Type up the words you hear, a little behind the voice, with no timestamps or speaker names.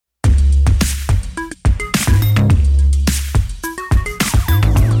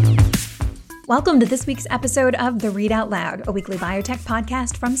Welcome to this week's episode of the Readout LOUD, a weekly biotech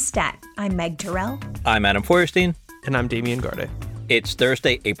podcast from STAT. I'm Meg Terrell. I'm Adam Feuerstein. And I'm Damian Garde. It's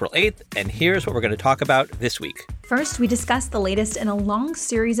Thursday, April 8th, and here's what we're going to talk about this week. First, we discuss the latest in a long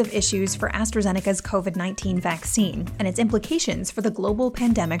series of issues for AstraZeneca's COVID-19 vaccine and its implications for the global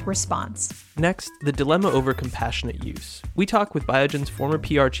pandemic response. Next, the dilemma over compassionate use. We talk with Biogen's former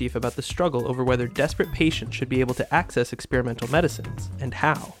PR chief about the struggle over whether desperate patients should be able to access experimental medicines, and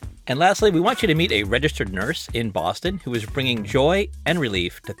how. And lastly, we want you to meet a registered nurse in Boston who is bringing joy and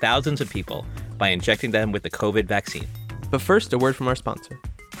relief to thousands of people by injecting them with the COVID vaccine. But first, a word from our sponsor.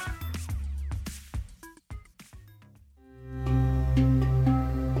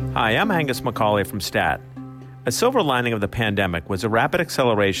 Hi, I'm Angus McCauley from STAT. A silver lining of the pandemic was a rapid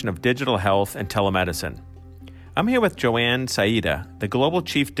acceleration of digital health and telemedicine. I'm here with Joanne Saida, the Global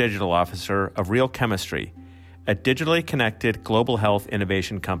Chief Digital Officer of Real Chemistry, a digitally connected global health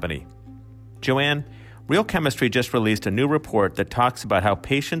innovation company. Joanne, Real Chemistry just released a new report that talks about how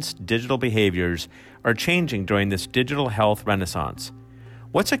patients' digital behaviors are changing during this digital health renaissance.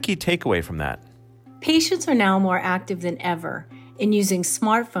 What's a key takeaway from that? Patients are now more active than ever in using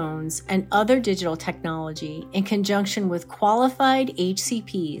smartphones and other digital technology in conjunction with qualified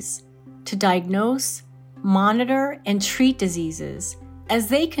HCPs to diagnose, monitor, and treat diseases as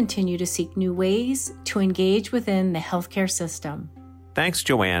they continue to seek new ways to engage within the healthcare system. Thanks,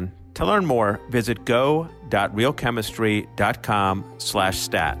 Joanne. To learn more, visit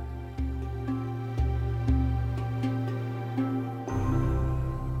go.realchemistry.com/stat.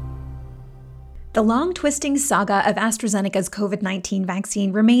 The long twisting saga of AstraZeneca's COVID-19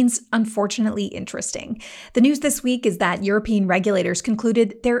 vaccine remains unfortunately interesting. The news this week is that European regulators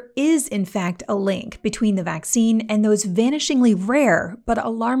concluded there is in fact a link between the vaccine and those vanishingly rare but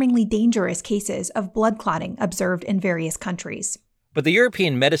alarmingly dangerous cases of blood clotting observed in various countries. But the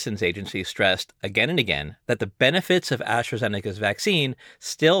European Medicines Agency stressed again and again that the benefits of AstraZeneca's vaccine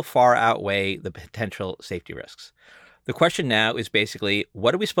still far outweigh the potential safety risks. The question now is basically,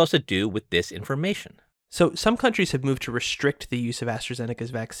 what are we supposed to do with this information? So some countries have moved to restrict the use of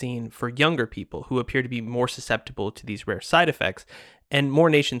AstraZeneca's vaccine for younger people who appear to be more susceptible to these rare side effects, and more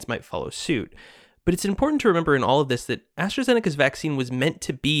nations might follow suit. But it's important to remember in all of this that AstraZeneca's vaccine was meant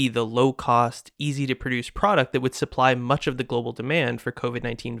to be the low-cost, easy-to-produce product that would supply much of the global demand for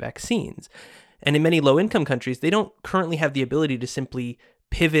COVID-19 vaccines. And in many low-income countries, they don't currently have the ability to simply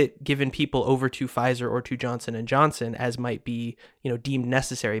pivot given people over to Pfizer or to Johnson & Johnson as might be, deemed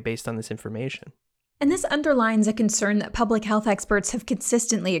necessary based on this information. And this underlines a concern that public health experts have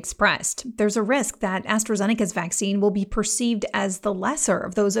consistently expressed. There's a risk that AstraZeneca's vaccine will be perceived as the lesser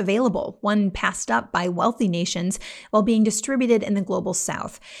of those available, one passed up by wealthy nations while being distributed in the global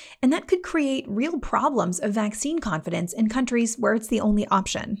south. And that could create real problems of vaccine confidence in countries where it's the only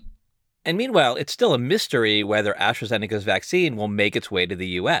option. And meanwhile, it's still a mystery whether AstraZeneca's vaccine will make its way to the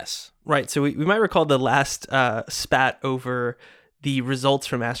U.S. Right. So we might recall the last spat over the results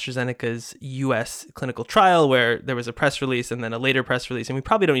from AstraZeneca's U.S. clinical trial, where there was a press release and then a later press release. And we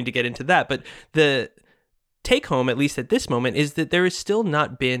probably don't need to get into that. But the take home, at least at this moment, is that there has still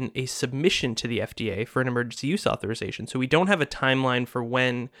not been a submission to the FDA for an emergency use authorization. So we don't have a timeline for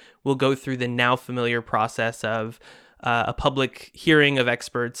when we'll go through the now familiar process of a public hearing of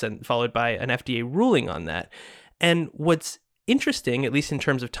experts and followed by an FDA ruling on that. And what's interesting, at least in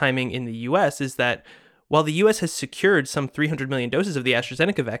terms of timing in the US, is that while the US has secured some 300 million doses of the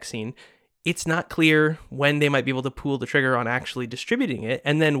AstraZeneca vaccine, it's not clear when they might be able to pull the trigger on actually distributing it.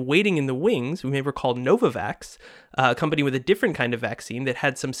 And then waiting in the wings, we may recall Novavax, a company with a different kind of vaccine that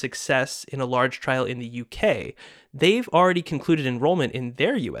had some success in a large trial in the UK. They've already concluded enrollment in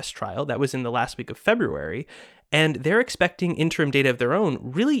their US trial. That was in the last week of February. And they're expecting interim data of their own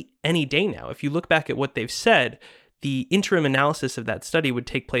really any day now. If you look back at what they've said, the interim analysis of that study would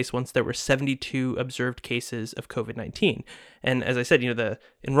take place once there were 72 observed cases of COVID-19. And as I said, the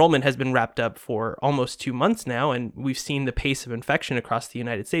enrollment has been wrapped up for almost 2 months now, and we've seen the pace of infection across the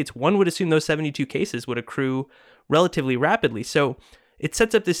United States. One would assume those 72 cases would accrue relatively rapidly. So it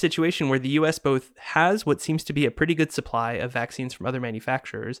sets up this situation where the U.S. both has what seems to be a pretty good supply of vaccines from other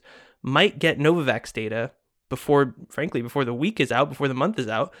manufacturers, might get Novavax data before the week is out, before the month is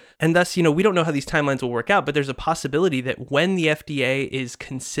out. And thus, we don't know how these timelines will work out, but there's a possibility that when the FDA is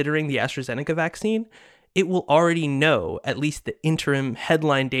considering the AstraZeneca vaccine, it will already know at least the interim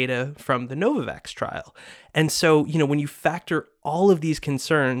headline data from the Novavax trial. And so, when you factor all of these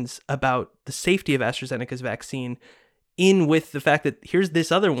concerns about the safety of AstraZeneca's vaccine in with the fact that here's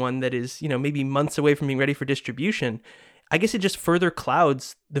this other one that is, maybe months away from being ready for distribution, I guess it just further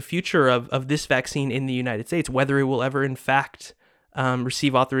clouds the future of this vaccine in the United States, whether it will ever, in fact,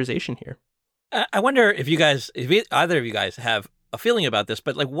 receive authorization here. I wonder if either of you guys have a feeling about this,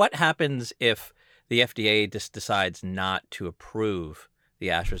 but like what happens if the FDA just decides not to approve the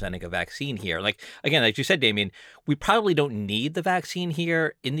AstraZeneca vaccine here? Like, again, like you said, Damien, we probably don't need the vaccine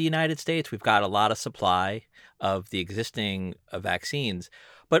here in the United States. We've got a lot of supply of the existing vaccines.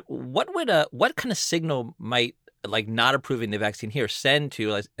 But what kind of signal might like not approving the vaccine here send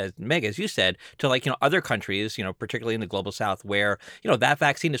to, as Meg, as you said, to like, other countries, particularly in the global south where, that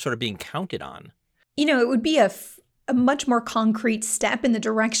vaccine is sort of being counted on? It would be a much more concrete step in the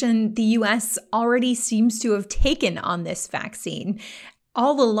direction the U.S. already seems to have taken on this vaccine.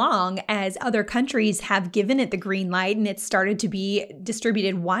 All along, as other countries have given it the green light and it's started to be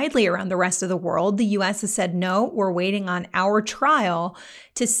distributed widely around the rest of the world, the U.S. has said, no, we're waiting on our trial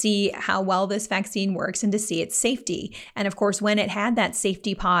to see how well this vaccine works and to see its safety. And of course, when it had that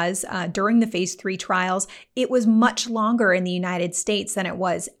safety pause during the phase 3 trials, it was much longer in the United States than it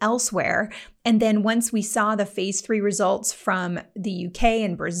was elsewhere. And then once we saw the phase 3 results from the UK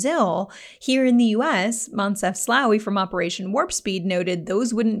and Brazil, here in the US, Moncef Slaoui from Operation Warp Speed noted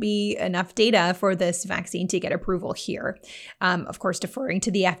those wouldn't be enough data for this vaccine to get approval here. Of course, deferring to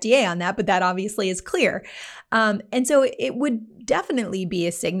the FDA on that, but that obviously is clear. And so it would definitely be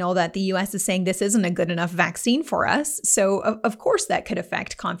a signal that the US is saying this isn't a good enough vaccine for us. So of course that could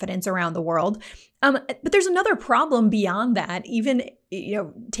affect confidence around the world. But there's another problem beyond that. Even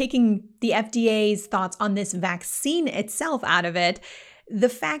taking the FDA's thoughts on this vaccine itself out of it, the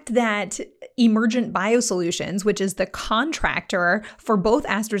fact that Emergent Biosolutions, which is the contractor for both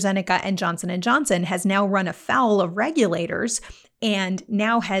AstraZeneca and Johnson & Johnson, has now run afoul of regulators and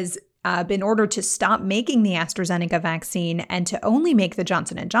now has been ordered to stop making the AstraZeneca vaccine and to only make the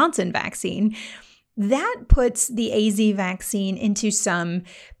Johnson & Johnson vaccine. That puts the AZ vaccine into some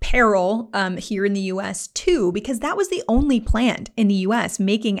peril here in the US too, because that was the only plant in the US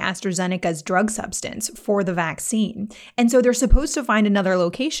making AstraZeneca's drug substance for the vaccine. And so they're supposed to find another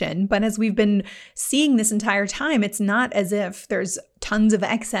location. But as we've been seeing this entire time, it's not as if there's tons of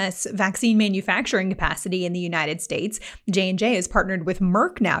excess vaccine manufacturing capacity in the United States. J&J has partnered with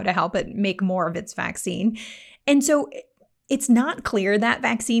Merck now to help it make more of its vaccine. And so it's not clear that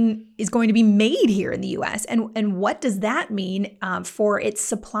vaccine is going to be made here in the US. And what does that mean for its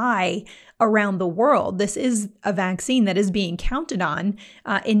supply around the world? This is a vaccine that is being counted on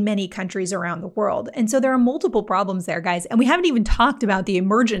in many countries around the world. And so there are multiple problems there, guys. And we haven't even talked about the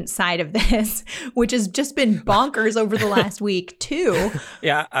emergent side of this, which has just been bonkers over the last week too.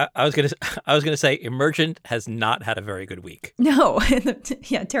 Yeah, I was gonna say Emergent has not had a very good week. No,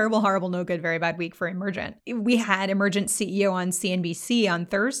 yeah, terrible, horrible, no good, very bad week for Emergent. We had Emergent CEO on CNBC on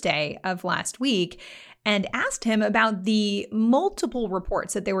Thursday of last week and asked him about the multiple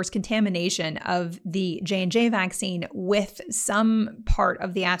reports that there was contamination of the J&J vaccine with some part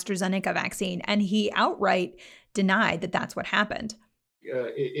of the AstraZeneca vaccine. And he outright denied that that's what happened.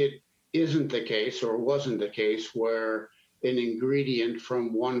 It isn't the case or wasn't the case where an ingredient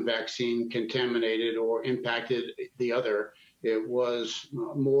from one vaccine contaminated or impacted the other. It was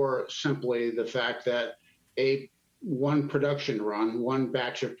more simply the fact that one production run, one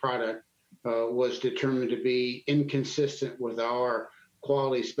batch of product was determined to be inconsistent with our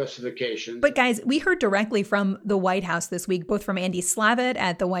quality specifications. But guys, we heard directly from the White House this week, both from Andy Slavitt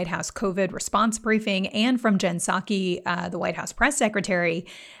at the White House COVID response briefing and from Jen Psaki, the White House press secretary,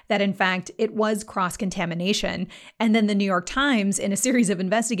 that in fact it was cross-contamination. And then the New York Times, in a series of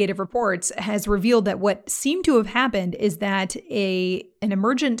investigative reports, has revealed that what seemed to have happened is that an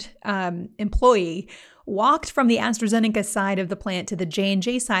Emergent employee walked from the AstraZeneca side of the plant to the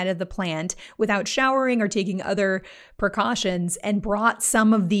J&J side of the plant without showering or taking other precautions and brought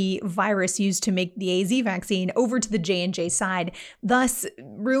some of the virus used to make the AZ vaccine over to the J&J side, thus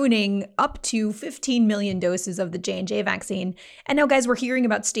ruining up to 15 million doses of the J&J vaccine. And now, guys, we're hearing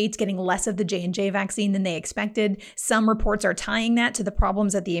about states getting less of the J&J vaccine than they expected. Some reports are tying that to the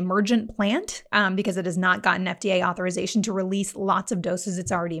problems at the Emergent plant because it has not gotten FDA authorization to release lots of doses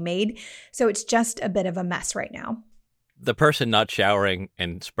it's already made. So it's just a bit of a mess right now. The person not showering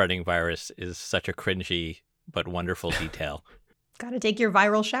and spreading virus is such a cringy but wonderful detail. Got to take your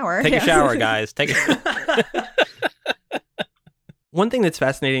viral shower. Take a shower, guys. Take a One thing that's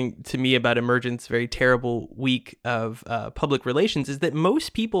fascinating to me about Emergent's very terrible week of public relations is that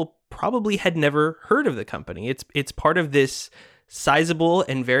most people probably had never heard of the company. It's part of this sizable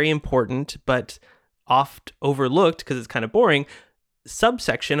and very important, but oft overlooked because it's kind of boring,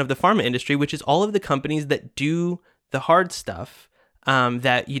 subsection of the pharma industry, which is all of the companies that do the hard stuff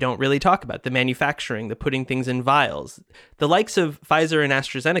that you don't really talk about, the manufacturing, the putting things in vials. The likes of Pfizer and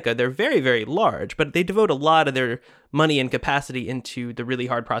AstraZeneca, they're very, very large, but they devote a lot of their money and capacity into the really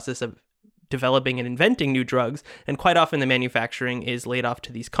hard process of developing and inventing new drugs, and quite often the manufacturing is laid off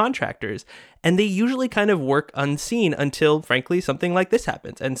to these contractors, and they usually kind of work unseen until, frankly, something like this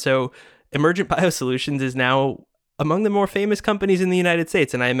happens. And so Emergent Biosolutions is now among the more famous companies in the United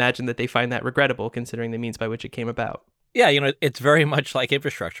States, and I imagine that they find that regrettable considering the means by which it came about. Yeah, it's very much like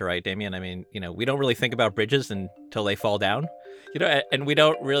infrastructure, right, Damien? I mean, we don't really think about bridges until they fall down, and we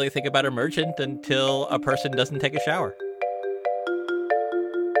don't really think about Emergent until a person doesn't take a shower.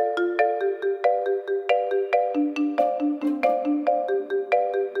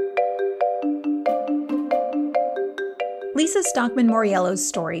 Lisa Stockman-Moriello's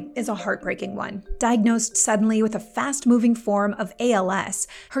story is a heartbreaking one. Diagnosed suddenly with a fast-moving form of ALS,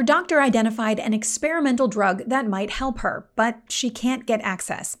 her doctor identified an experimental drug that might help her, but she can't get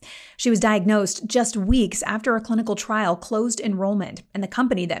access. She was diagnosed just weeks after a clinical trial closed enrollment, and the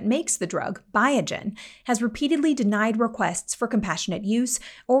company that makes the drug, Biogen, has repeatedly denied requests for compassionate use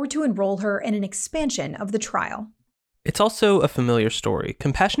or to enroll her in an expansion of the trial. It's also a familiar story.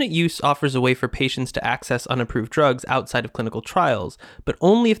 Compassionate use offers a way for patients to access unapproved drugs outside of clinical trials, but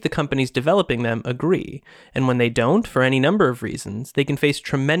only if the companies developing them agree. And when they don't, for any number of reasons, they can face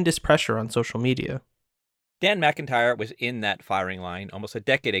tremendous pressure on social media. Dan McIntyre was in that firing line almost a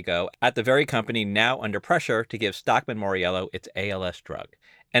decade ago at the very company now under pressure to give Stockman-Moriello its ALS drug.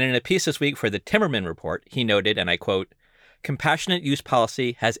 And in a piece this week for the Timmerman Report, he noted, and I quote, "Compassionate use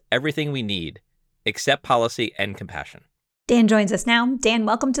policy has everything we need, except policy and compassion." Dan joins us now. Dan,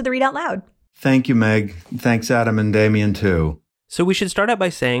 welcome to the Readout Loud. Thank you, Meg. Thanks, Adam and Damien, too. So we should start out by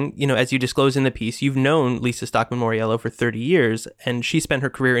saying, as you disclose in the piece, you've known Lisa Stockman-Moriello for 30 years, and she spent her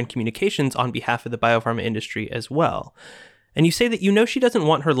career in communications on behalf of the biopharma industry as well. And you say that she doesn't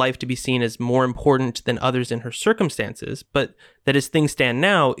want her life to be seen as more important than others in her circumstances, but that as things stand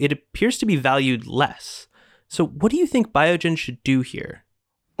now, it appears to be valued less. So what do you think Biogen should do here?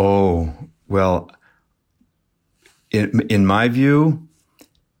 Oh, well, in my view,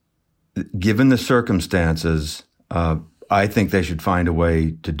 given the circumstances, I think they should find a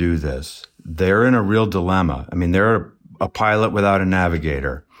way to do this. They're in a real dilemma. I mean, they're a pilot without a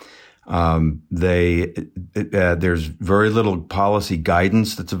navigator. There's very little policy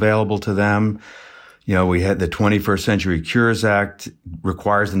guidance that's available to them. We had the 21st Century Cures Act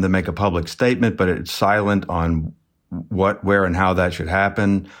requires them to make a public statement, but it's silent on what, where, and how that should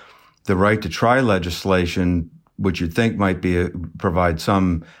happen. The right to try legislation, which you'd think might provide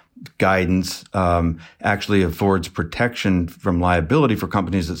some guidance, actually affords protection from liability for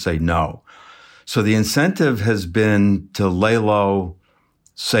companies that say no. So the incentive has been to lay low,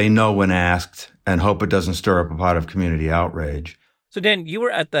 say no when asked, and hope it doesn't stir up a pot of community outrage. So, Dan, you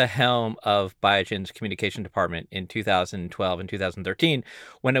were at the helm of Biogen's communication department in 2012 and 2013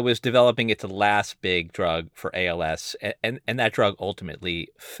 when it was developing its last big drug for ALS, and that drug ultimately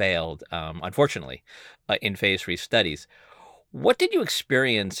failed, unfortunately, in phase 3 studies. What did you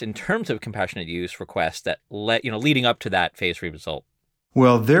experience in terms of compassionate use requests that leading up to that phase 3 result?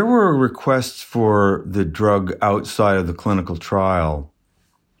 Well, there were requests for the drug outside of the clinical trial.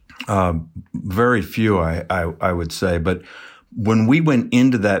 Very few, I would say, but when we went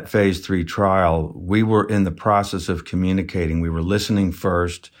into that phase 3 trial, we were in the process of communicating. We were listening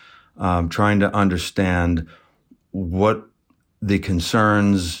first, trying to understand what the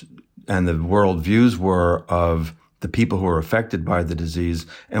concerns and the worldviews were of the people who were affected by the disease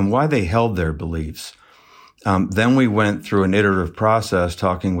and why they held their beliefs. Then we went through an iterative process,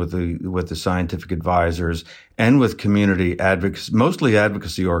 talking with the scientific advisors and with community advocacy, mostly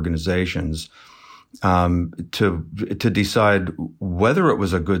advocacy organizations, to decide whether it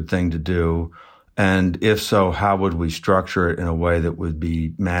was a good thing to do, and if so, how would we structure it in a way that would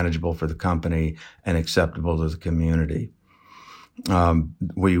be manageable for the company and acceptable to the community.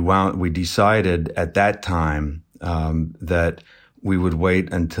 We decided at that time that we would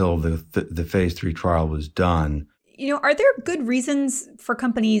wait until the phase 3 trial was done. Are there good reasons for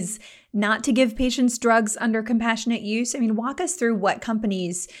companies not to give patients drugs under compassionate use? I mean, walk us through what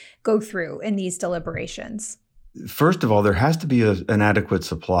companies go through in these deliberations. First of all, there has to be an adequate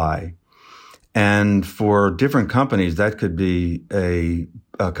supply. And for different companies, that could be a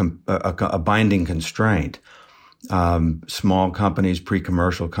binding constraint. Small companies,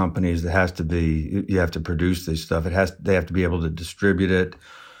 pre-commercial companies, you have to produce this stuff. They have to be able to distribute it.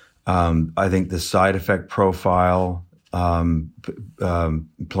 I think the side effect profile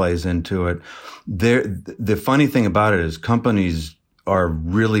plays into it. The funny thing about it is companies are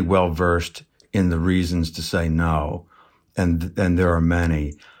really well versed in the reasons to say no, and there are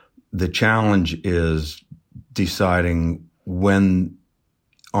many. The challenge is deciding when,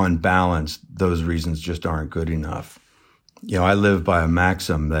 on balance, those reasons just aren't good enough. I live by a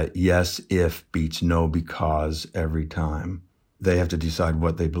maxim that yes, if beats no because every time. They have to decide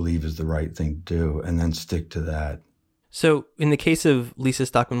what they believe is the right thing to do and then stick to that. So in the case of Lisa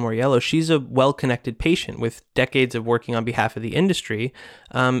Stockman-Moriello, she's a well-connected patient with decades of working on behalf of the industry,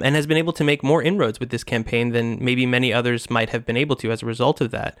 and has been able to make more inroads with this campaign than maybe many others might have been able to as a result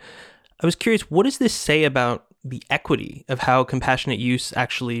of that. I was curious, what does this say about the equity of how compassionate use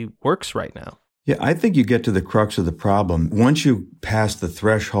actually works right now? Yeah, I think you get to the crux of the problem. Once you pass the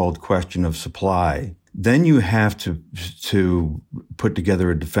threshold question of supply, then you have to put together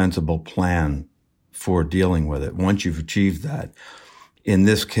a defensible plan for dealing with it. Once you've achieved that, in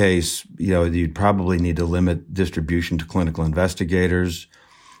this case, you'd probably need to limit distribution to clinical investigators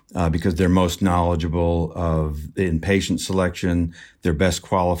because they're most knowledgeable in patient selection. They're best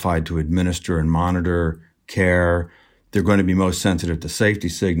qualified to administer and monitor care. They're going to be most sensitive to safety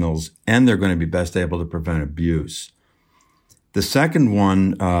signals, and they're going to be best able to prevent abuse. The second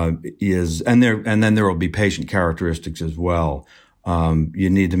one is, and then there will be patient characteristics as well. You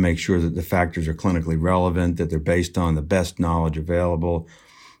need to make sure that the factors are clinically relevant, that they're based on the best knowledge available,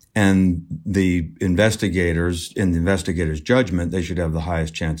 and the investigators, in the investigator's judgment, they should have the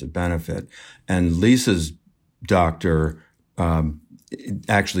highest chance of benefit. And Lisa's doctor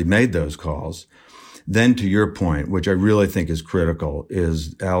actually made those calls. Then to your point, which I really think is critical,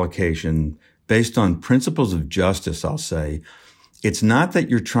 is allocation based on principles of justice, I'll say. It's not that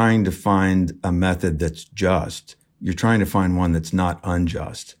you're trying to find a method that's just. You're trying to find one that's not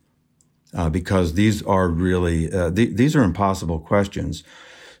unjust, because these are really, these are impossible questions.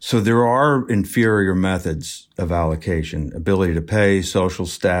 So there are inferior methods of allocation: ability to pay, social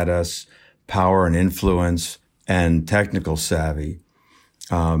status, power and influence, and technical savvy.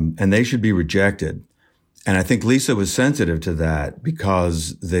 And they should be rejected. And I think Lisa was sensitive to that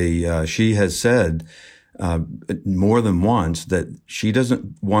because she has said more than once that she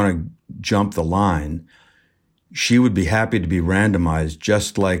doesn't want to jump the line. She would be happy to be randomized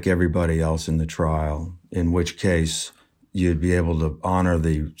just like everybody else in the trial, in which case you'd be able to honor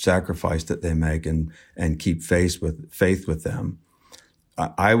the sacrifice that they make and keep faith with them.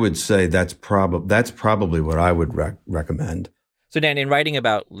 I would say that's probably what I would recommend. So, Dan, in writing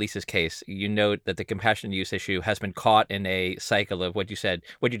about Lisa's case, you note that the compassionate use issue has been caught in a cycle of what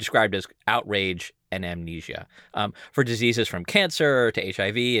you described as outrage and amnesia for diseases from cancer to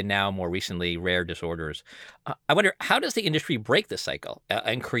HIV and now more recently rare disorders. I wonder, how does the industry break this cycle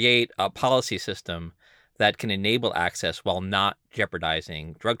and create a policy system that can enable access while not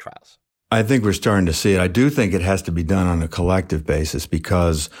jeopardizing drug trials? I think we're starting to see it. I do think it has to be done on a collective basis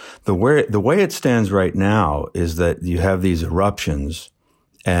because the way it stands right now is that you have these eruptions,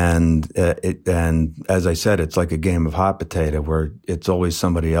 and as I said, it's like a game of hot potato where it's always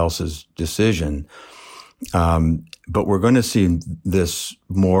somebody else's decision. But we're going to see this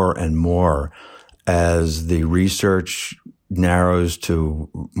more and more as the research narrows to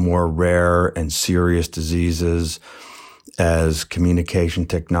more rare and serious diseases, as communication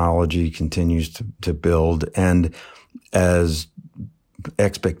technology continues to build, and as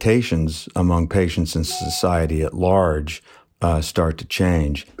expectations among patients and society at large start to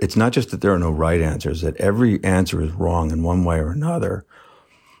change. It's not just that there are no right answers, that every answer is wrong in one way or another.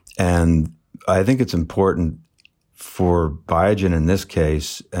 And I think it's important for Biogen in this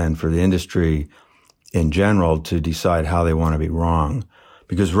case and for the industry in general to decide how they want to be wrong.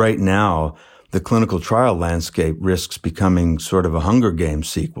 Because right now, the clinical trial landscape risks becoming sort of a Hunger Games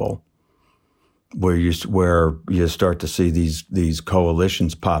sequel, where you start to see these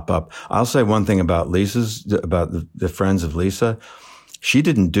coalitions pop up. I'll say one thing about the friends of Lisa. She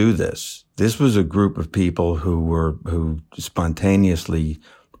didn't do this. This was a group of people who spontaneously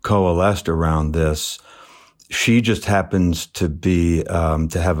coalesced around this. She just happens to be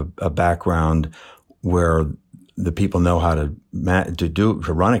to have a background where the people know how to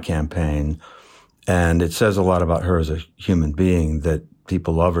run a campaign. And it says a lot about her as a human being that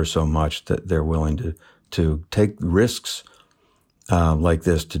people love her so much that they're willing to take risks like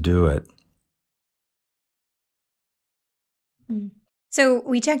this to do it. So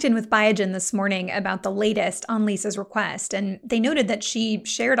we checked in with Biogen this morning about the latest on Lisa's request, and they noted that she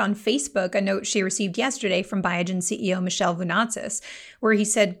shared on Facebook a note she received yesterday from Biogen CEO Michel Vounatsis, where he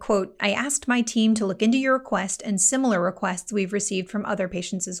said, quote, "I asked my team to look into your request and similar requests we've received from other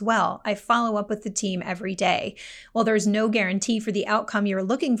patients as well. I follow up with the team every day. While there's no guarantee for the outcome you're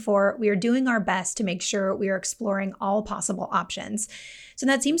looking for, we are doing our best to make sure we are exploring all possible options." So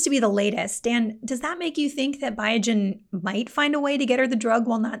that seems to be the latest. Dan, does that make you think that Biogen might find a way to get her the drug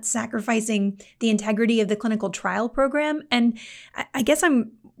while not sacrificing the integrity of the clinical trial program? And I guess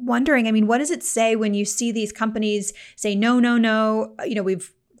I'm wondering, I mean, what does it say when you see these companies say, no, no, no,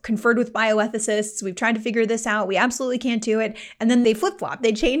 we've conferred with bioethicists, we've tried to figure this out, we absolutely can't do it, and then they flip-flop,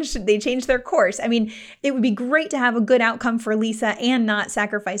 they change their course. I mean, it would be great to have a good outcome for Lisa and not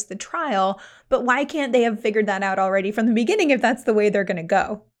sacrifice the trial, but why can't they have figured that out already from the beginning if that's the way they're going to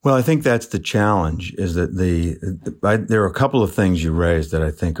go? Well, I think that's the challenge, is that there are a couple of things you raised that I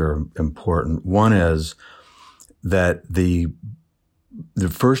think are important. One is that the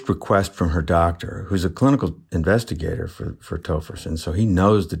first request from her doctor, who's a clinical investigator for tofersen, so he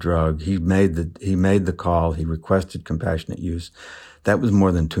knows the drug, he made the call, he requested compassionate use. That was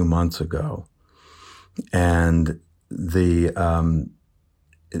more than 2 months ago. And they're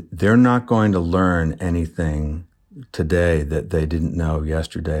not going to learn anything today that they didn't know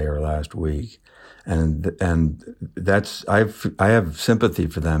yesterday or last week. And that's, I have sympathy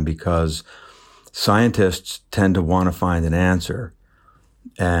for them, because scientists tend to want to find an answer.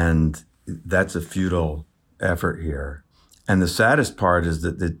 And that's a futile effort here. And the saddest part is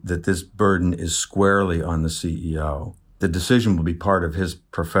that this burden is squarely on the CEO. The decision will be part of his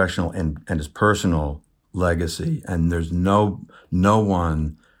professional and his personal legacy. And there's no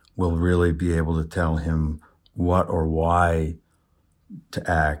one will really be able to tell him what or why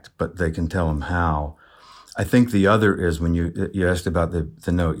to act, but they can tell him how. I think the other is, when you asked about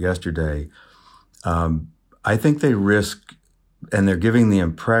the note yesterday, I think they risk, and they're giving the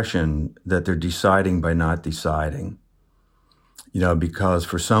impression that they're deciding by not deciding. Because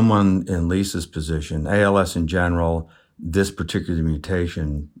for someone in Lisa's position, ALS in general, this particular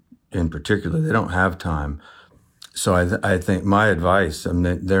mutation in particular, they don't have time. So I think my advice, I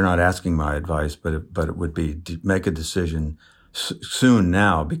mean, they're not asking my advice, but it would be to make a decision soon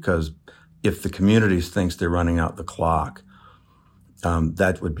now, because if the community thinks they're running out the clock,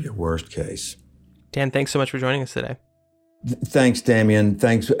 that would be a worst case. Dan, thanks so much for joining us today. Thanks, Damien.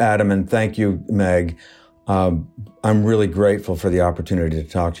 Thanks, Adam. And thank you, Meg. I'm really grateful for the opportunity to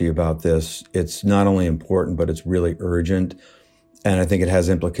talk to you about this. It's not only important, but it's really urgent. And I think it has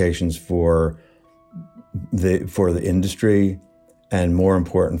implications for the industry, and more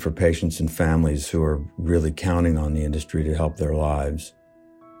important, for patients and families who are really counting on the industry to help their lives.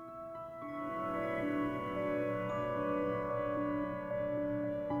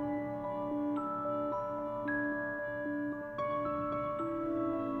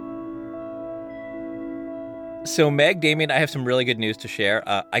 So, Meg, Damien, I have some really good news to share.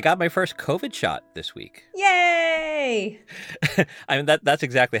 I got my first COVID shot this week. Yay! I mean, that's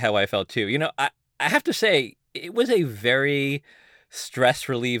exactly how I felt too. I have to say, it was a very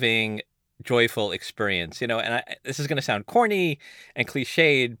stress-relieving, joyful experience. And this is going to sound corny and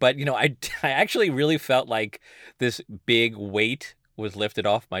cliched, but I actually really felt like this big weight was lifted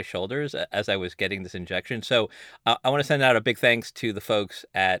off my shoulders as I was getting this injection. So I want to send out a big thanks to the folks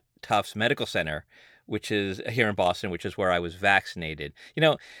at Tufts Medical Center, which is here in Boston, which is where I was vaccinated.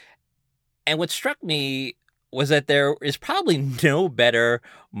 And what struck me was that there is probably no better,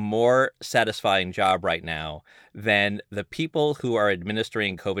 more satisfying job right now than the people who are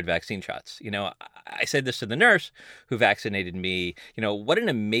administering COVID vaccine shots. I said this to the nurse who vaccinated me, what an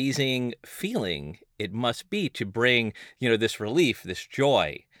amazing feeling it must be to bring, this relief, this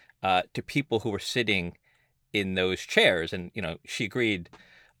joy to people who were sitting in those chairs. And, she agreed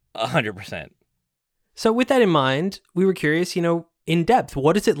 100%. So with that in mind, we were curious, in depth,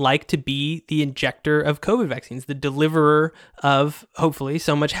 what is it like to be the injector of COVID vaccines, the deliverer of, hopefully,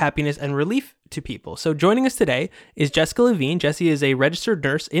 so much happiness and relief to people? So joining us today is Jessica Levine. Jessie is a registered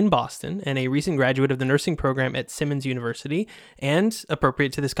nurse in Boston and a recent graduate of the nursing program at Simmons University. And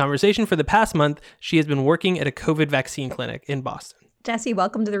appropriate to this conversation, for the past month, she has been working at a COVID vaccine clinic in Boston. Jessie,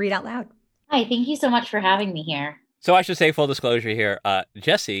 welcome to the Readout Loud. Hi, thank you so much for having me here. So I should say, full disclosure here,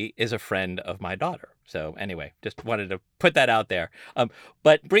 Jessie is a friend of my daughter. So anyway, just wanted to put that out there.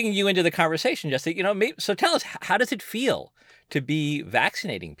 But bringing you into the conversation, Jessie, so tell us, how does it feel to be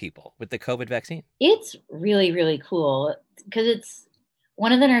vaccinating people with the COVID vaccine? It's really, really cool, because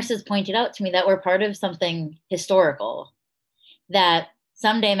one of the nurses pointed out to me that we're part of something historical, that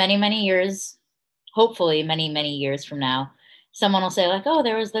someday, many, many years, hopefully many, many years from now, someone will say like, oh,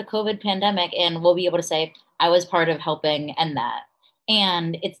 there was the COVID pandemic, and we'll be able to say, I was part of helping end that.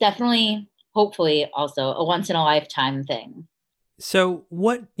 And it's definitely, hopefully, also a once in a lifetime thing. So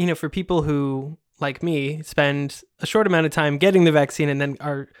what, for people who, like me, spend a short amount of time getting the vaccine and then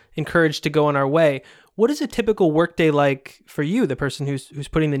are encouraged to go on our way, what is a typical workday like for you, the person who's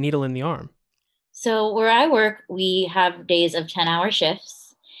putting the needle in the arm? So where I work, we have days of 10-hour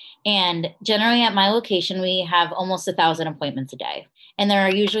shifts. And generally at my location, we have almost 1,000 appointments a day. And there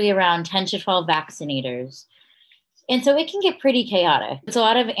are usually around 10 to 12 vaccinators. And so it can get pretty chaotic. It's a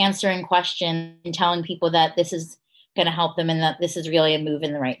lot of answering questions and telling people that this is going to help them and that this is really a move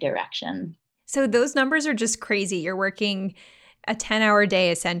in the right direction. So those numbers are just crazy. You're working a 10-hour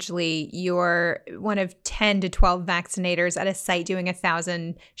day, essentially. You're one of 10 to 12 vaccinators at a site doing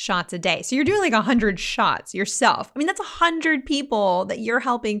 1,000 shots a day. So you're doing like 100 shots yourself. I mean, that's 100 people that you're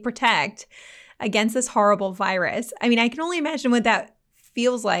helping protect against this horrible virus. I mean, I can only imagine what that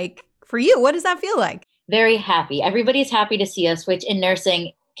feels like for you. What does that feel like? Very happy. Everybody's happy to see us, which in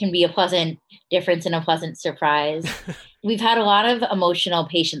nursing can be a pleasant difference and a pleasant surprise. We've had a lot of emotional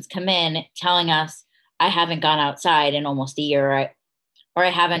patients come in telling us, I haven't gone outside in almost a year, or I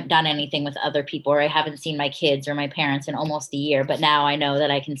haven't done anything with other people, or I haven't seen my kids or my parents in almost a year, but now I know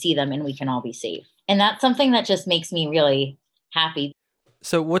that I can see them and we can all be safe. And that's something that just makes me really happy.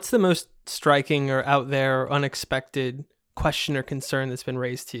 So what's the most striking or out there or unexpected question or concern that's been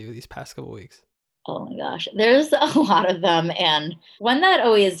raised to you these past couple of weeks? Oh my gosh, there's a lot of them. And one that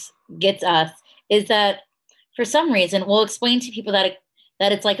always gets us is that for some reason, we'll explain to people that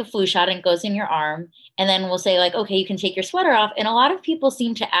it's like a flu shot and it goes in your arm. And then we'll say like, okay, you can take your sweater off. And a lot of people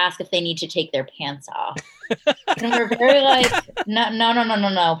seem to ask if they need to take their pants off. And we're very like,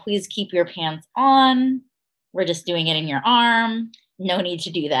 no, please keep your pants on. We're just doing it in your arm. No need to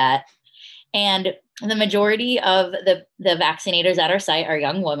do that. And the majority of the vaccinators at our site are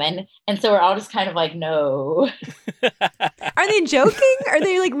young women. And so we're all just kind of like, no. Are they joking? Are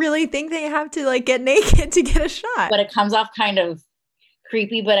they like really think they have to like get naked to get a shot? But it comes off kind of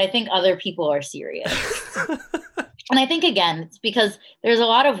creepy, but I think other people are serious. And I think, again, it's because there's a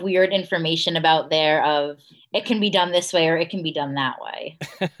lot of weird information about there of it can be done this way or it can be done that way.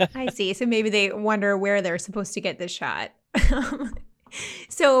 I see. So maybe they wonder where they're supposed to get the shot.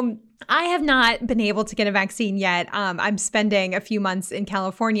 So I have not been able to get a vaccine yet. I'm spending a few months in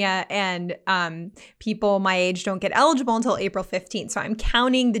California, and people my age don't get eligible until April 15th. So I'm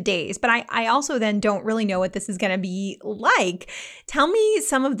counting the days. But I also then don't really know what this is going to be like. Tell me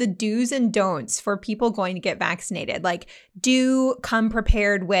some of the do's and don'ts for people going to get vaccinated. Like, do come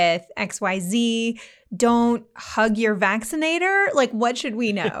prepared with XYZ. Don't hug your vaccinator. Like, what should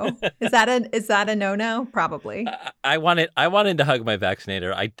we know? Is that a no-no? Probably. I wanted to hug my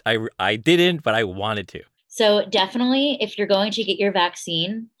vaccinator. I didn't, but I wanted to. So definitely, if you're going to get your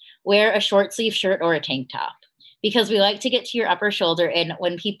vaccine, wear a short sleeve shirt or a tank top, because we like to get to your upper shoulder. And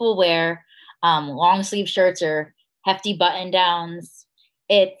when people wear long sleeve shirts or hefty button downs,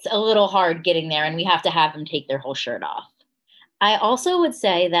 it's a little hard getting there, and we have to have them take their whole shirt off. I also would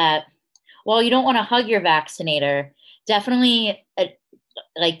say that while you don't want to hug your vaccinator, definitely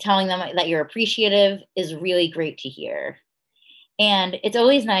like telling them that you're appreciative is really great to hear. And it's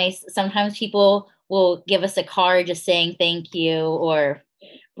always nice. Sometimes people will give us a card just saying thank you or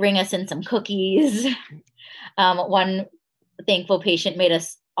bring us in some cookies. One thankful patient made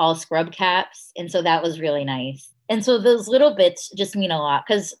us all scrub caps. And so that was really nice. And so those little bits just mean a lot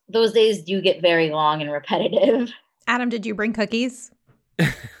because those days do get very long and repetitive. Adam, did you bring cookies?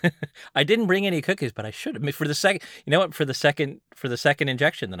 I didn't bring any cookies, but I should. I mean, for the second, you know what? For the second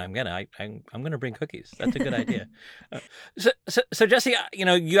injection, then I'm gonna bring cookies. That's a good idea. So Jesse,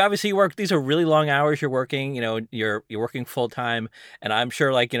 you obviously work. These are really long hours you're working. You're working full time, and I'm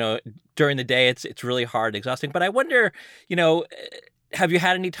sure, during the day, it's really hard, exhausting. But I wonder, have you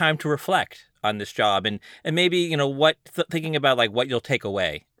had any time to reflect on this job and maybe thinking about what you'll take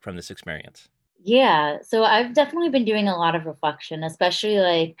away from this experience? Yeah, so I've definitely been doing a lot of reflection,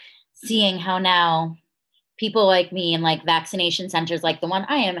 especially seeing how now people like me and vaccination centers like the one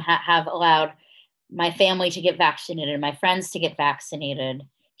I am have allowed my family to get vaccinated, my friends to get vaccinated.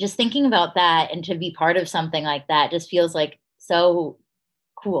 Just thinking about that and to be part of something like that just feels so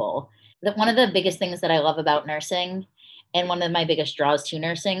cool. One of the biggest things that I love about nursing and one of my biggest draws to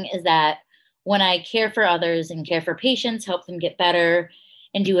nursing is that when I care for others and care for patients, help them get better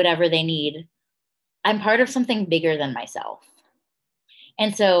and do whatever they need, I'm part of something bigger than myself.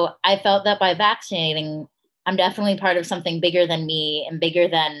 And so I felt that by vaccinating, I'm definitely part of something bigger than me and bigger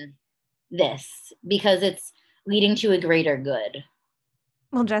than this because it's leading to a greater good.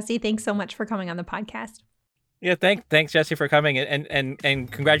 Well, Jesse, thanks so much for coming on the podcast. Yeah, thanks, Jesse, for coming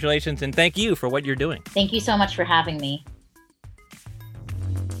and congratulations and thank you for what you're doing. Thank you so much for having me.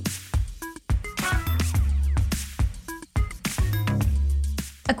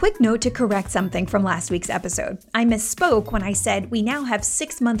 A quick note to correct something from last week's episode. I misspoke when I said we now have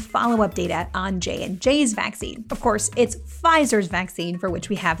 6-month follow-up data on J&J's vaccine. Of course, it's Pfizer's vaccine for which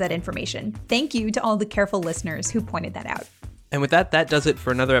we have that information. Thank you to all the careful listeners who pointed that out. And with that does it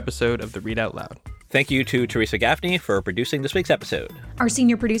for another episode of the Readout Loud. Thank you to Teresa Gaffney for producing this week's episode. Our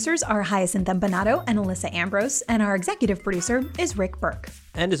senior producers are Hyacinth Empanato and Alyssa Ambrose, and our executive producer is Rick Burke.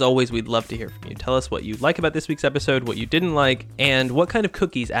 And as always, we'd love to hear from you. Tell us what you like about this week's episode, what you didn't like, and what kind of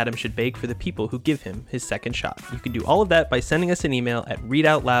cookies Adam should bake for the people who give him his second shot. You can do all of that by sending us an email at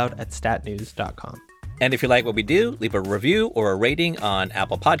readoutloud@statnews.com. And if you like what we do, leave a review or a rating on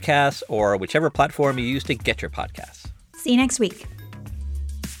Apple Podcasts or whichever platform you use to get your podcasts. See you next week.